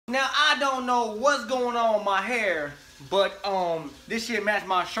Now I don't know what's going on with my hair, but this shit matched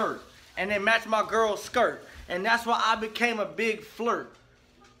my shirt, and it matched my girl's skirt, and that's why I became a big flirt.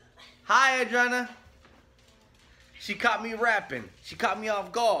 Hi, Adriana. She caught me rapping. She caught me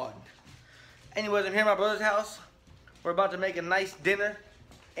off guard. Anyways, I'm here at my brother's house. We're about to make a nice dinner,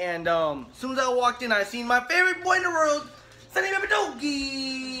 and as soon as I walked in, I seen my favorite boy in the world, Sunny Baby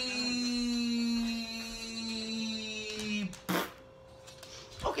Doggy.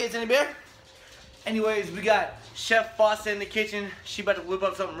 Okay, Sunny Bear. Anyways, we got Chef Fossa in the kitchen. She about to whip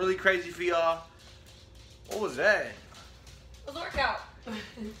up something really crazy for y'all. What was that? It was a workout.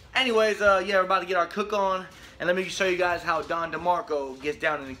 Anyways, yeah, we're about to get our cook on, and let me show you guys how Don DeMarco gets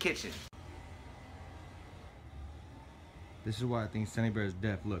down in the kitchen. This is why I think Sunny Bear is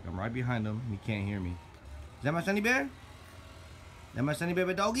deaf. Look, I'm right behind him. He can't hear me. Is that my Sunny Bear? Is that my Sunny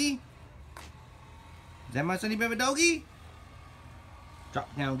Baby Doggy? Is that my Sunny Baby Doggy? Drop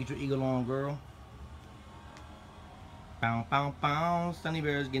down, get your eagle on, girl. Bow, bow, bow. Sunny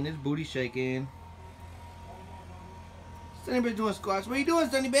Bear's getting his booty shaking. Sunny Bear's doing squats. What are you doing,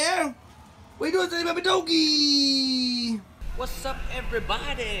 Sunny Bear? What are you doing, Sunny Baby Doggy? What's up,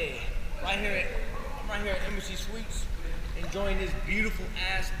 everybody? I'm right here at Embassy Suites, enjoying this beautiful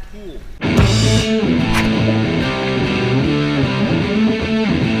ass pool.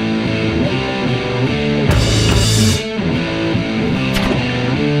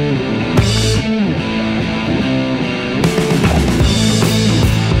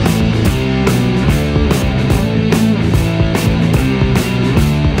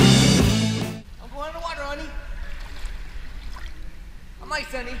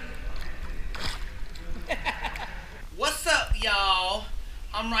 Sunny. What's up, y'all?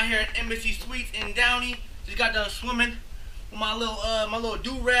 I'm right here at Embassy Suites in Downey. Just got done swimming with my little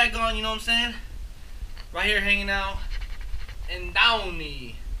do-rag on, you know what I'm saying? Right here hanging out in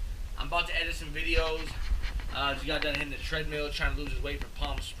Downey. I'm about to edit some videos. Just got done hitting the treadmill, trying to lose his weight for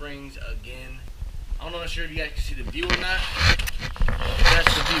Palm Springs again. I don't know sure if you guys can see the view or not.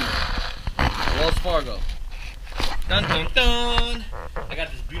 That's the view. Wells Fargo. Dun dun dun! I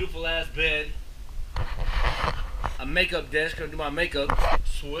got this beautiful ass bed, a makeup desk, gonna do my makeup,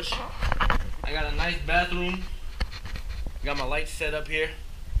 swoosh. I got a nice bathroom, got my lights set up here,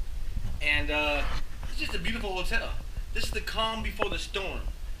 and it's just a beautiful hotel. This is the calm before the storm.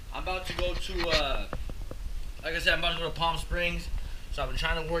 I'm about to go to, like I said, I'm about to go to Palm Springs, so I've been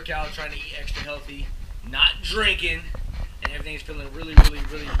trying to work out, trying to eat extra healthy, not drinking, and everything's feeling really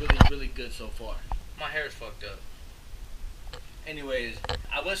good so far. My hair is fucked up. Anyways,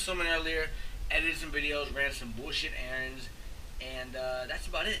 I went swimming earlier, edited some videos, ran some bullshit errands, and that's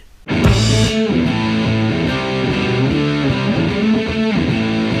about it.